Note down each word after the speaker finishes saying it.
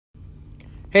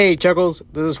Hey, Chuckles,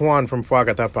 this is Juan from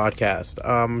Fuagata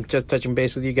Podcast. Just touching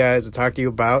base with you guys to talk to you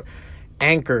about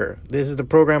Anchor. This is the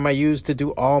program I use to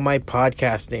do all my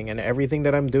podcasting and everything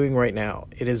that I'm doing right now.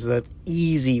 It is an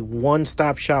easy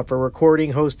one-stop shop for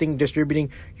recording, hosting,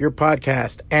 distributing your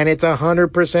podcast, and it's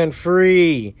 100%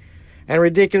 free and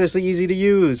ridiculously easy to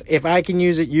use. If I can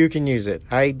use it, you can use it.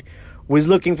 I was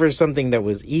looking for something that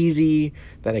was easy,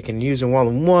 that I can use in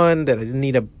one-on-one, that I didn't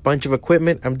need a bunch of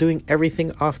equipment. I'm doing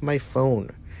everything off my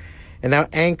phone. And now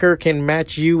Anchor can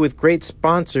match you with great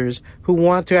sponsors who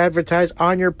want to advertise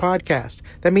on your podcast.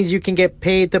 That means you can get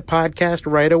paid to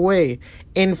podcast right away.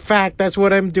 In fact, that's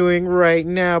what I'm doing right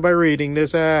now by reading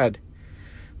this ad.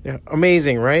 Yeah,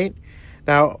 amazing, right?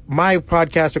 Now, my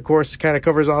podcast, of course, kind of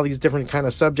covers all these different kind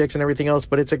of subjects and everything else,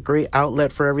 but it's a great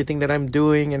outlet for everything that I'm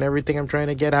doing and everything I'm trying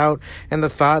to get out and the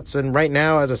thoughts. And right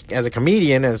now, as a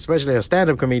comedian, and especially a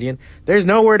stand-up comedian, there's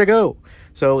nowhere to go.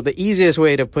 So the easiest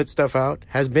way to put stuff out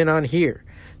has been on here,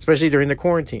 especially during the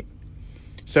quarantine.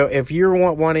 So if you're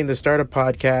wanting to start a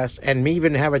podcast and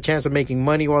even have a chance of making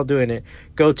money while doing it,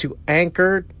 go to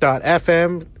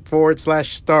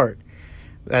anchor.fm/start.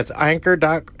 That's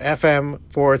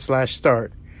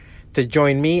anchor.fm/start to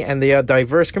join me and the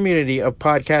diverse community of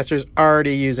podcasters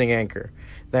already using Anchor.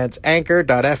 That's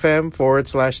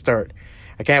anchor.fm/start.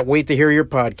 I can't wait to hear your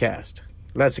podcast.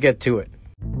 Let's get to it.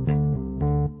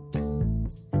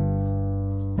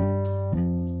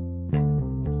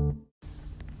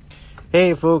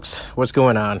 Hey folks, what's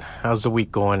going on? How's the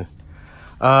week going?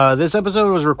 This episode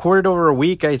was recorded over a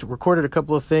week. I recorded a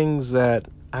couple of things that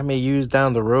I may use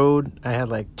down the road. I had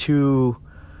like two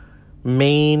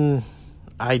main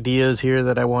ideas here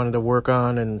that I wanted to work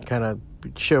on and kind of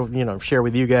share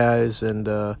with you guys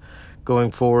and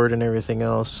going forward and everything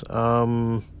else.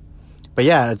 But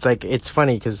yeah, it's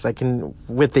funny because I can,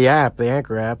 with the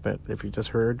Anchor app, if you just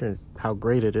heard how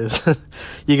great it is,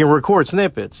 you can record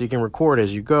snippets. You can record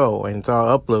as you go and it's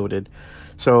all uploaded.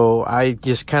 So I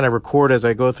just kind of record as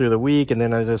I go through the week and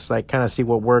then I just like kind of see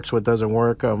what works, what doesn't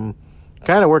work. Kind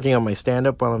of working on my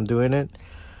stand-up while I'm doing it.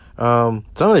 Some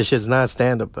of this shit's not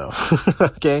stand-up though.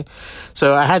 Okay.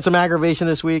 So I had some aggravation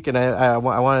this week and I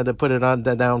wanted to put it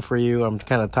down for you. I'm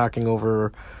kind of talking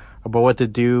over about what to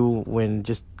do when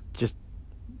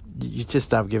you just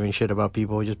stop giving shit about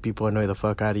people. Just people annoy the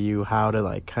fuck out of you. How to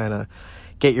like kind of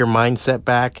get your mindset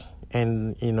back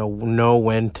and, know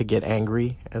when to get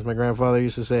angry, as my grandfather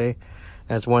used to say.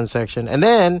 That's one section. And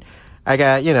then I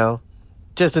got,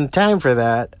 just in time for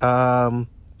that,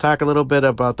 talk a little bit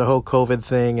about the whole COVID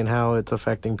thing and how it's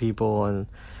affecting people and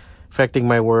affecting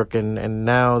my work. And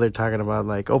now they're talking about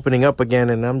like opening up again.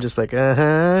 And I'm just like,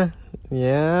 yeah,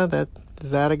 is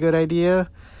that a good idea?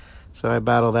 So I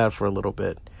battle that for a little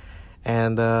bit.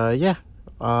 And,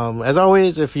 as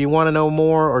always, if you want to know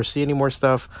more or see any more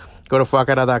stuff, go to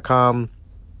fuagata.com.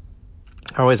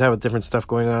 I always have different stuff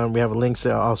going on. We have links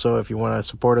also if you want to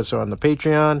support us on the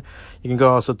Patreon. You can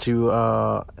go also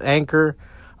to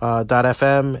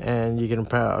anchor.fm and you can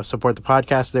support the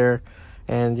podcast there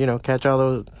and, catch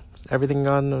everything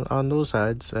on those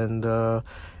sides. And, the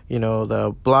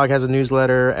blog has a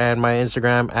newsletter and my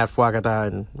Instagram at Fuagata.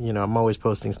 And, I'm always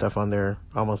posting stuff on there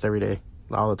almost every day,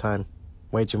 all the time.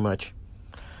 Way too much.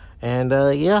 And,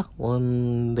 there you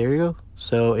go.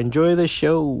 So enjoy the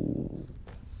show.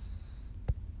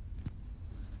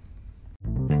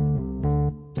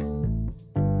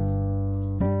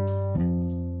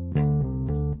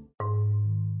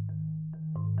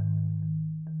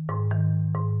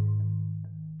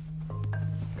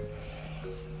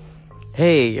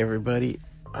 Hey everybody.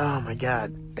 Oh my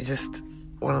god.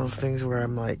 One of those things where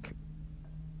I'm like,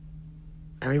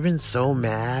 I've been so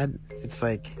mad. It's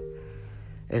like,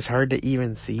 it's hard to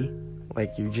even see.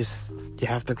 Like you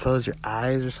have to close your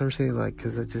eyes or something, like,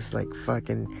 cause it's just like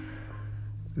fucking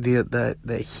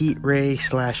the heat ray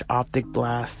 / optic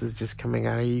blast is just coming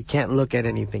out of you. You can't look at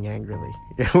anything angrily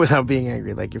without being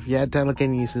angry. Like if you had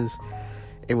telekinesis,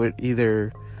 it would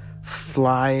either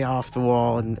fly off the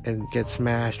wall and get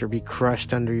smashed or be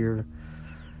crushed under your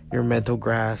mental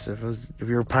grasp. If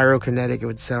you were pyrokinetic, it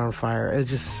would set on fire. It's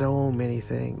just so many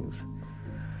things.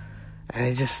 And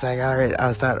it's just like, all right,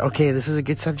 I thought, okay, this is a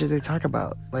good subject to talk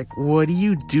about. Like, what do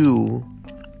you do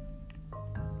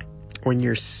when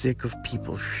you're sick of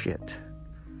people's shit?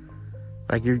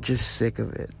 Like, you're just sick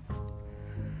of it.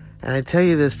 And I tell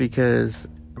you this because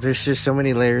there's just so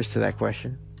many layers to that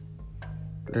question.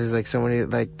 There's like so many,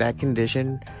 like that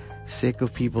condition, sick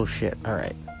of people's shit. All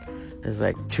right. There's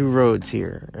like two roads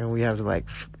here and we have to like,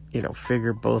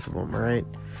 figure both of them, right?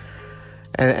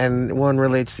 And one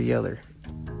relates to the other.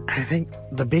 I think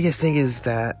the biggest thing is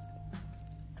that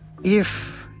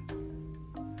if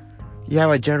you have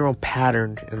a general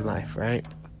pattern in life, right?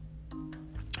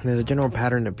 There's a general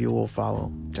pattern that people will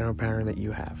follow, general pattern that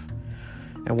you have.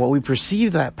 And what we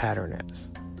perceive that pattern as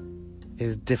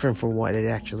is different from what it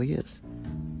actually is.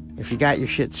 If you got your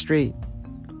shit straight,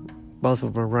 both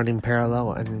of them are running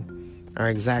parallel and are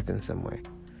exact in some way.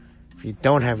 If you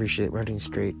don't have your shit running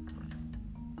straight,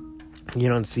 you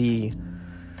don't see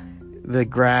the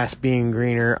grass being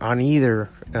greener on either,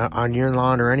 on your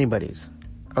lawn or anybody's.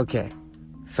 Okay,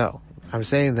 so I'm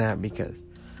saying that because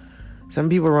some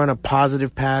people run a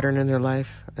positive pattern in their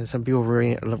life, and some people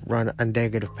run a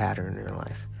negative pattern in their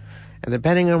life. And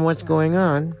depending on what's going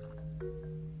on,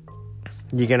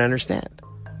 you can understand.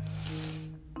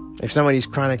 If somebody's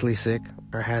chronically sick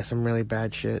or has some really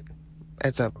bad shit,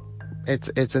 it's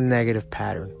a negative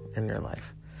pattern in their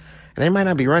life. And they might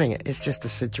not be running it. It's just the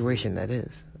situation that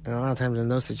is. And a lot of times in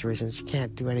those situations, you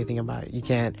can't do anything about it. You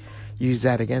can't use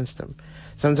that against them.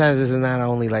 Sometimes this is not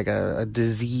only like a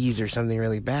disease or something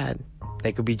really bad.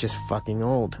 They could be just fucking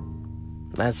old.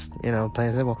 That's, plain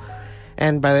and simple.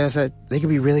 And by the other side, they could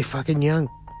be really fucking young.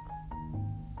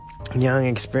 Young,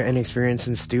 inexperienced,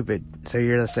 and stupid. So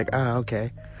you're just like, oh,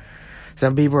 okay.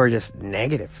 Some people are just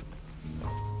negative.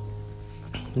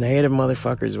 Negative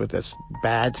motherfuckers with this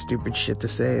bad, stupid shit to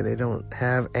say. They don't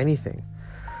have anything.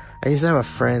 I used to have a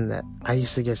friend that I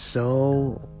used to get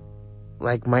so...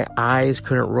 like, my eyes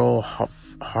couldn't roll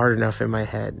hard enough in my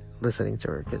head listening to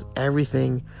her. Because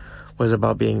everything was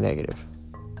about being negative.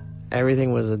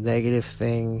 Everything was a negative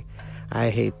thing. I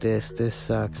hate this. This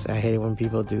sucks. I hate it when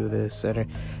people do this. And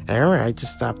I remember I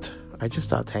just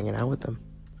stopped hanging out with them.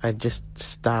 I just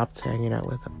stopped hanging out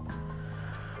with them.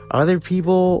 Other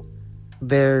people,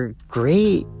 they're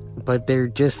great, but they're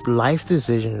just life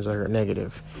decisions are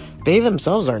negative. They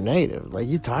themselves are negative. Like,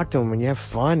 you talk to them and you have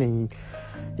fun and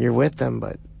you're with them,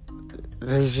 but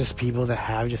there's just people that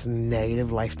have just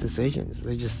negative life decisions.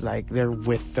 They're just like, they're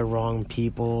with the wrong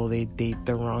people. They date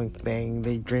the wrong thing.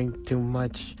 They drink too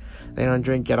much. They don't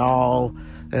drink at all.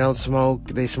 They don't smoke.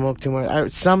 They smoke too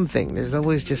much. Something. There's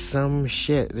always just some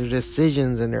shit. Their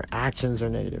decisions and their actions are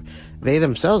negative. They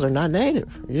themselves are not negative.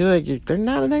 They're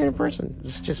not a negative person.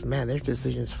 It's just, man, their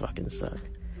decisions fucking suck.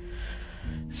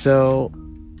 So,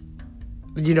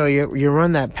 you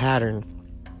run that pattern.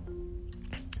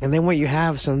 And then what you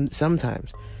have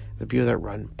sometimes, the people that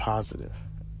run positive.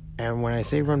 And when I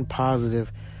say run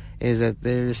positive, is that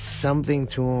there's something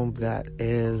to them that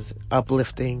is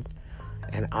uplifting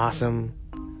and awesome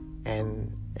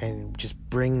and just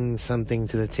bring something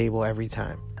to the table every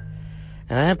time.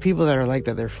 And I have people that are like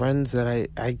that. They're friends that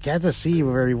I get to see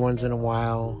every once in a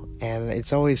while, and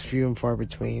it's always few and far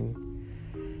between.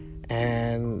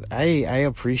 And I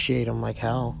appreciate them like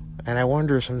hell. And I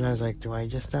wonder sometimes, like, do I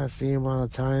just not see them all the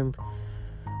time?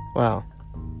 Well,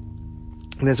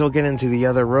 this will get into the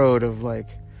other road of, like,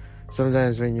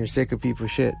 sometimes when you're sick of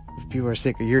people's shit, people are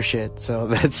sick of your shit. So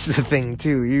that's the thing,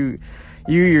 too.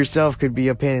 You yourself could be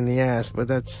a pain in the ass, but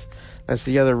that's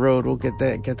the other road. We'll get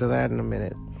to that in a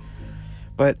minute.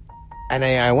 But, and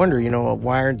I wonder,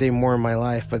 why aren't they more in my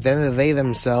life? But then they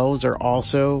themselves are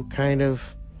also kind of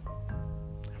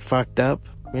fucked up,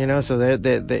 so they're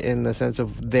in the sense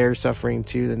of they're suffering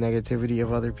too, the negativity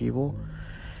of other people.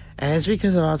 And it's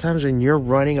because a lot of times when you're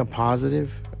running a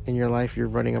positive in your life, you're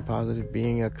running a positive,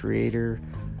 being a creator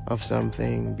of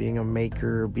something, being a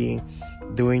maker,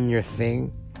 doing your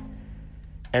thing,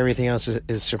 everything else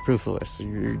is superfluous.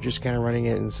 You're just kind of running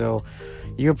it. And so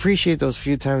you appreciate those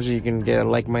few times that you can get a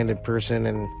like-minded person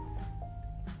and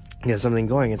get something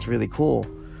going. It's really cool.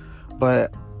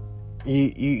 But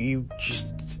you just,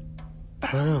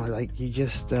 I don't know, like you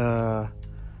just don't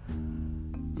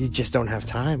have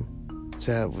time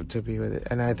to be with it.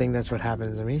 And I think that's what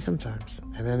happens to me sometimes.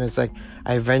 And then it's like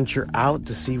I venture out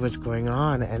to see what's going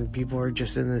on, and people are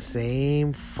just in the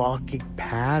same fucking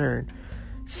pattern,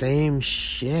 same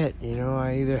shit.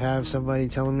 I either have somebody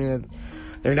telling me that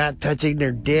they're not touching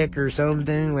their dick or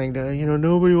something, like,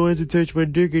 nobody wants to touch my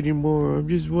dick anymore. I'm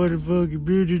just want to fucking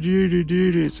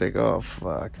do. It's like, oh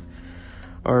fuck.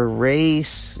 Or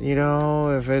race,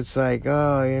 if it's like,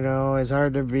 oh, it's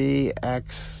hard to be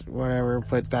X, whatever,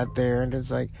 put that there. And it's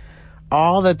like,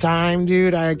 all the time,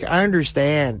 dude, I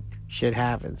understand shit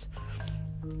happens.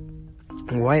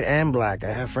 White and black.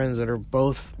 I have friends that are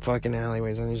both fucking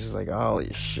alleyways, and it's just like,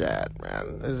 holy shit,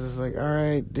 man. It's just like,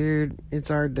 alright, dude, it's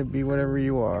hard to be whatever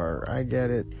you are. I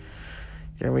get it.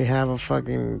 Can we have a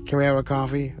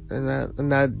coffee? And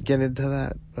not get into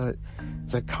that. But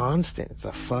it's a constant. It's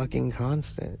a fucking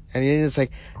constant. And it's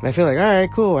like, and I feel like, alright,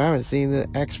 cool. I haven't seen the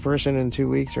X person in 2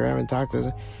 weeks, or I haven't talked to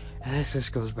them. And this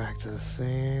just goes back to the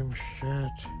same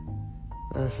shit.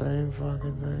 The same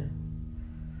fucking thing.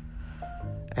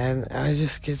 And I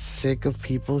just get sick of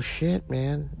people's shit,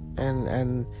 man.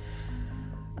 And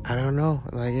I don't know.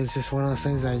 Like, it's just one of those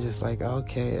things I just like,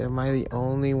 okay, am I the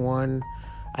only one?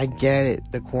 I get it.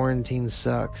 The quarantine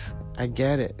sucks. I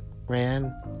get it,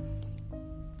 man.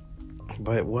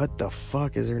 But what the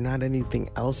fuck? Is there not anything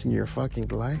else in your fucking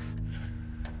life?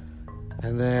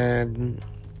 And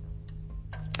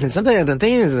something, the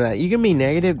thing is that you can be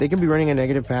negative. They can be running a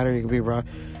negative pattern. You can be wrong.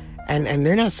 And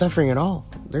they're not suffering at all.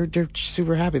 They're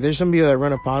super happy. There's some people that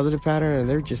run a positive pattern and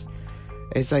they're just,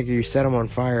 it's like you set them on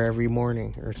fire every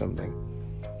morning or something.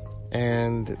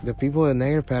 And the people with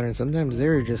negative patterns, sometimes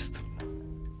they're just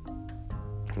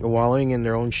wallowing in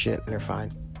their own shit and they're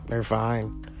fine. They're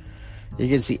fine. You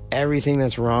can see everything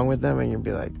that's wrong with them and you'll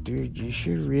be like, dude, you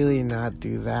should really not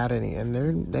do that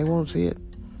and they won't see it.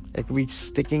 It could be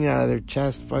sticking out of their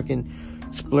chest, fucking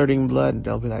splurting blood.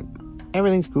 They'll be like,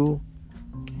 everything's cool.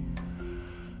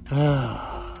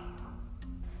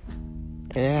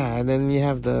 Yeah, and then you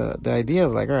have the idea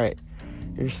of like, all right,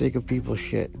 you're sick of people's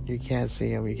shit. You can't see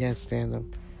them. You can't stand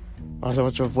them. Also,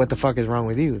 what the fuck is wrong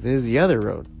with you? This is the other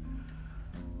road.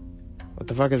 What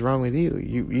the fuck is wrong with you?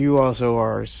 You also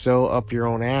are so up your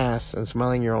own ass and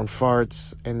smelling your own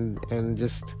farts and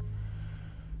just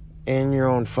in your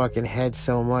own fucking head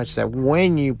so much that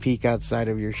when you peek outside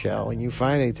of your shell and you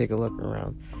finally take a look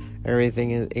around,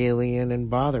 everything is alien and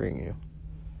bothering you.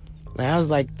 I was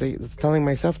like telling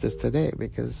myself this today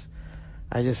because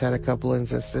I just had a couple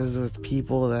instances with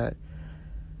people that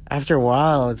after a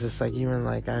while it's just like even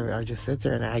like I just sit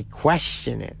there and I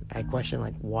question it. I question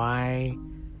like, why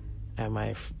am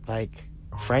I like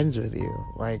friends with you?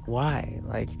 Like, why?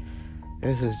 Like,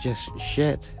 this is just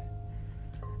shit.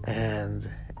 And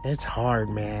it's hard,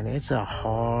 man. It's a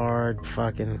hard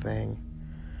fucking thing.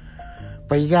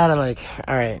 But you gotta like,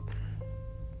 alright,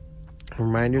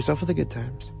 remind yourself of the good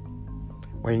times.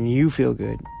 When you feel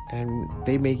good and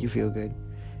they make you feel good,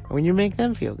 and when you make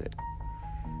them feel good.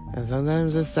 And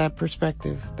sometimes it's that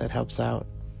perspective that helps out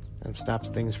and stops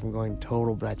things from going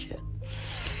total batshit.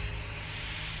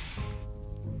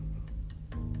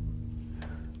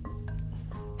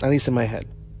 At least in my head.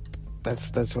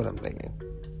 That's what I'm thinking.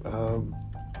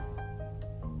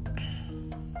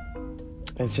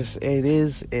 It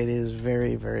is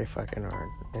very, very fucking hard.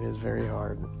 It is very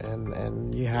hard.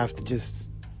 And you have to just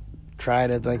try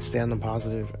to like stay on the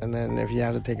positive, and then if you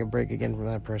have to take a break again from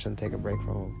that person, take a break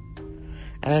from them.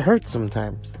 And it hurts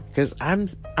sometimes because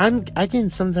I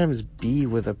can sometimes be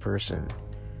with a person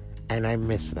and I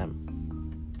miss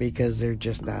them because they're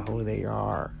just not who they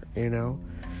are, you know.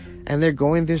 And they're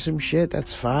going through some shit.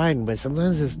 That's fine, but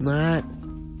sometimes it's not.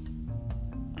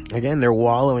 Again, they're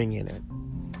wallowing in it,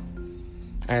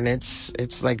 and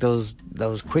it's like those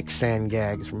quicksand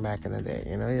gags from back in the day,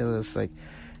 you know. You're just like,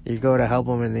 you go to help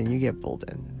them and then you get pulled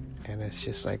in. And it's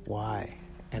just like, why?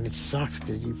 And it sucks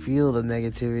because you feel the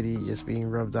negativity just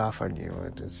being rubbed off on you.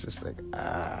 And it's just like,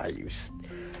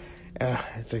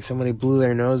 it's like somebody blew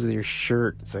their nose with your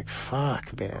shirt. It's like,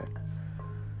 fuck, man.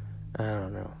 I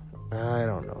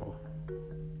don't know.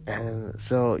 And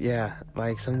so, yeah,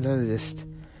 like sometimes just,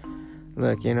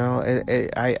 look, you know,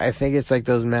 I think it's like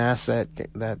those masks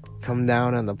that come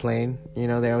down on the plane. You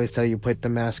know, they always tell you put the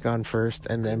mask on first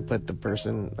and then put the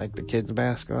person, like the kid's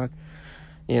mask on.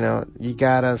 You know, you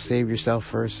gotta save yourself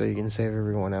first so you can save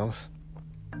everyone else.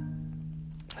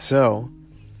 So,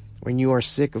 when you are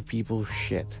sick of people's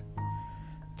shit,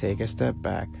 take a step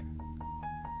back.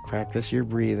 Practice your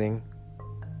breathing.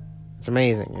 It's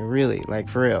amazing. It really, like,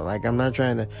 for real. Like, I'm not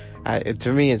trying to...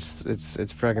 to me,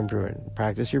 it's fucking proven.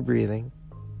 Practice your breathing.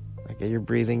 Like, get your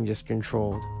breathing just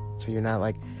controlled. So you're not,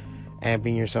 like,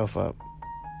 amping yourself up.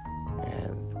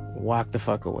 And walk the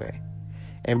fuck away.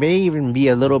 And may even be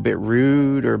a little bit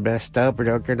rude or messed up. Or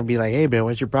don't gonna be like, hey, man,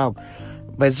 what's your problem?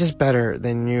 But it's just better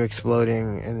than you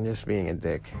exploding and just being a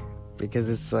dick. Because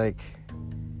it's like...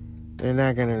 they're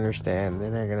not gonna understand.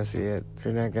 They're not gonna see it.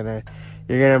 They're not gonna...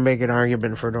 You're gonna make an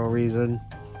argument for no reason.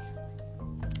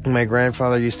 My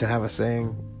grandfather used to have a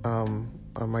saying, on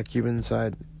my Cuban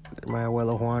side, my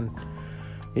abuelo Juan.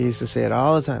 He used to say it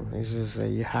all the time. He used to say,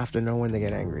 you have to know when to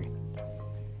get angry.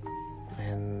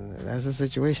 And that's the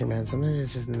situation, man. Sometimes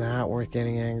it's just not worth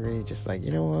getting angry. Just like,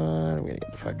 you know what? I'm gonna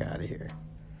get the fuck out of here.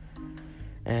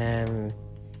 And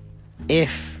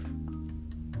if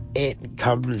it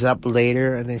comes up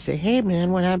later and they say, hey,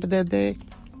 man, what happened that day?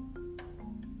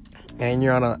 And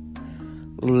you're on a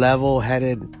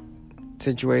level-headed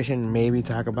situation, maybe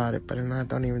talk about it. But if not,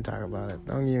 don't even talk about it.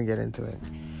 Don't even get into it.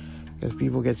 Because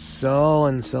people get so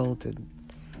insulted.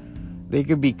 They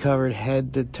could be covered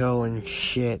head to toe in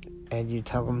shit. And you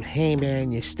tell them, hey,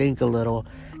 man, you stink a little.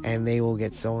 And they will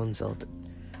get so insulted.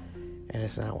 and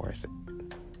it's not worth it.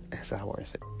 It's not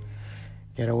worth it.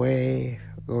 Get away,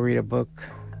 go read a book,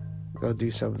 go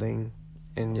do something,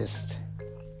 and just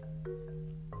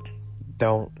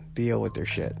don't deal with their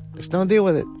shit. Just don't deal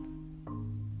with it.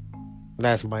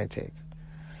 That's my take.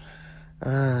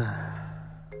 I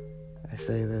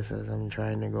say this as I'm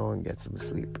trying to go and get some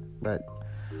sleep, but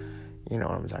you know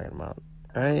what I'm talking about,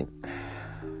 right?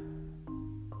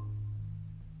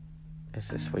 It's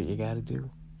just what you gotta do.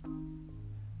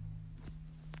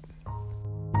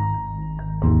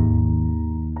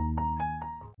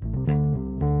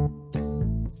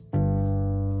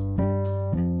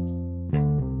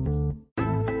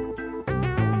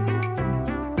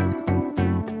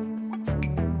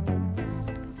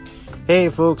 Hey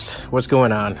folks, what's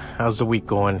going on? How's the week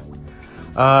going?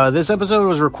 This episode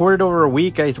was recorded over a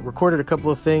week. I recorded a couple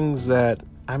of things that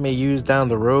I may use down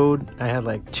the road. I had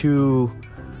like two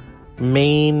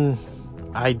main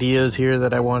ideas here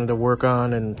that I wanted to work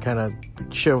on and kind of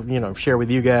share with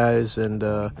you guys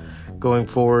and going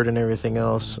forward and everything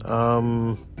else.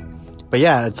 But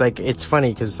yeah, it's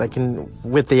funny because I can,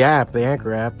 with the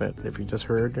Anchor app, if you just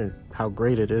heard how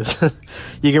great it is,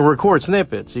 you can record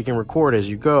snippets. You can record as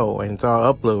you go, and it's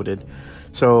all uploaded.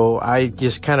 So I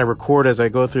just kind of record as I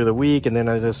go through the week, and then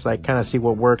I just like kind of see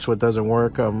what works, what doesn't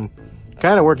work. I'm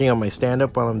kind of working on my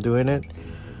stand-up while I'm doing it.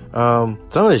 Some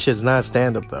of this shit's not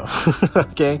stand-up though.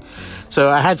 Okay, so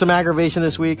I had some aggravation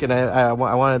this week, and I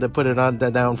wanted to put it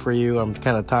down for you. I'm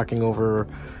kind of talking over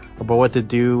about what to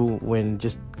do when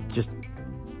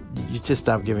you just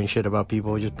stop giving shit about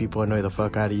people. Just people annoy the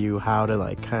fuck out of you. How to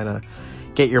like kind of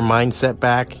get your mindset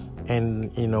back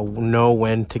and know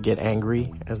when to get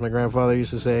angry, as my grandfather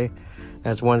used to say.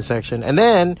 That's one section. And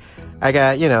then I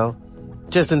got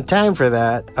just in time for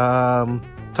that,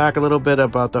 talk a little bit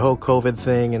about the whole COVID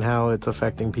thing and how it's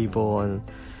affecting people and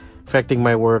affecting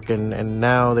my work. And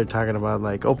now they're talking about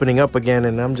like opening up again,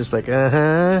 and I'm just like,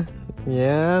 yeah,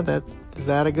 is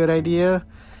that a good idea?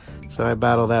 So I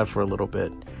battle that for a little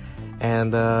bit.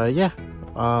 And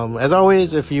as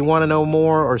always, if you want to know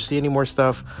more or see any more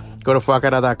stuff, go to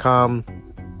fwacata.com.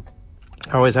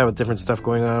 I always have different stuff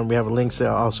going on. We have links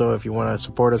also if you want to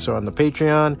support us on the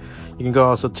Patreon. You can go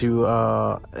also to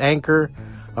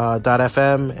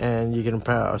anchor.fm and you can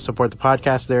support the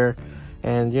podcast there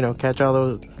and catch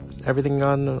all everything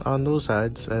on those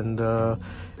sides. And the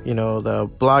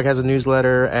blog has a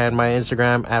newsletter and my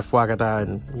Instagram at fwacata,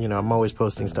 and I'm always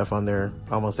posting stuff on there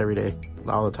almost every day,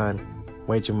 all the time,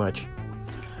 way too much.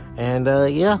 And there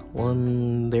you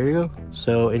go.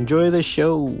 So enjoy the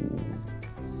show.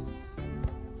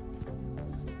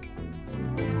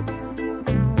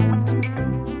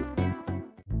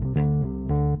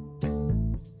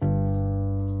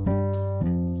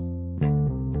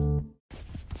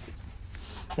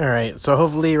 All right, so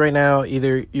hopefully right now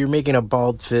either you're making a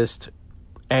bald fist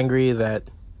angry that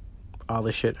all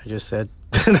the shit I just said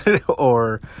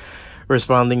or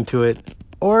responding to it,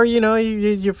 or you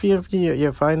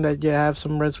find that you have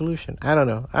some resolution. I don't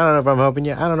know if I'm helping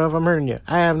you. I don't know if I'm hurting you.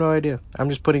 I have no idea. I'm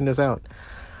just putting this out.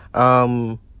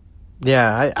 I'm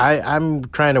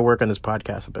trying to work on this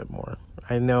podcast a bit more.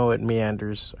 I know it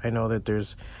meanders. I know that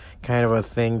there's kind of a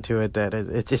thing to it that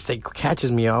it just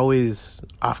catches me always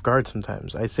off guard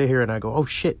sometimes. I sit here and I go, oh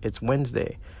shit, it's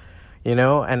Wednesday, and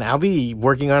I'll be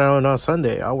working on it on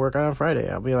Sunday. I'll work on it on Friday.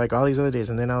 I'll be like all these other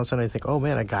days, and then all of a sudden I think, oh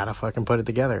man, I gotta fucking put it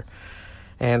together.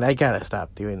 And I gotta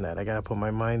stop doing that. I gotta put my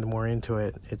mind more into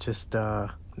it. It just,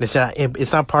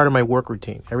 it's not part of my work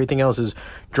routine. Everything else is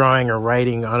drawing or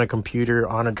writing on a computer,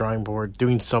 on a drawing board,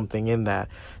 doing something in that.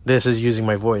 This is using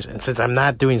my voice. And since I'm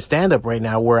not doing stand-up right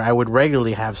now, where I would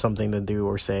regularly have something to do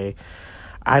or say,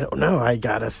 I don't know. I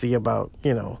gotta see about,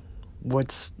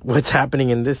 what's happening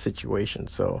in this situation.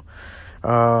 So,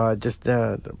 just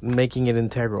making it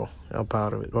integral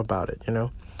about it.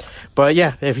 But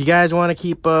yeah, if you guys want to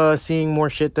keep seeing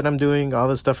more shit that I'm doing, all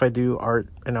the stuff I do, art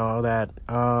and all that,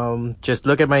 just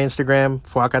look at my Instagram,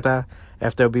 Fwacata,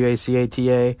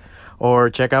 FWACATA,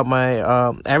 or check out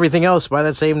my everything else by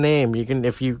that same name. You can,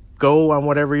 if you go on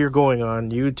whatever you're going on,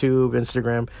 YouTube,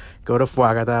 Instagram, go to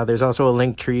Fwacata. There's also a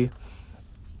link tree.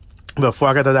 But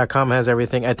fwacata.com has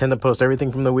everything. I tend to post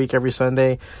everything from the week every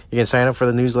Sunday. You can sign up for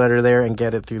the newsletter there and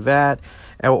get it through that.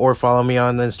 Or follow me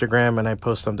on Instagram, and I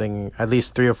post something at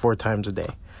least 3 or 4 times a day.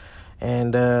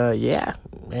 And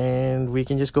and we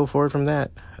can just go forward from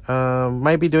that.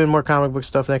 Might be doing more comic book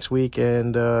stuff next week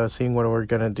and seeing what we're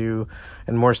gonna do,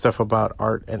 and more stuff about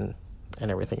art and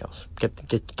everything else.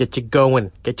 Get you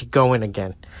going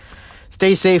again.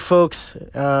 Stay safe, folks.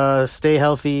 Stay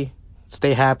healthy.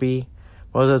 Stay happy.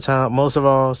 Most of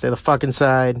all, stay the fuck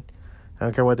inside. I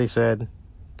don't care what they said.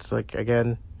 It's like,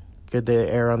 again, Good to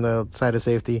err on the side of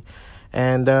safety.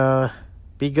 And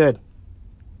be good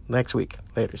next week.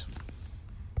 Laters.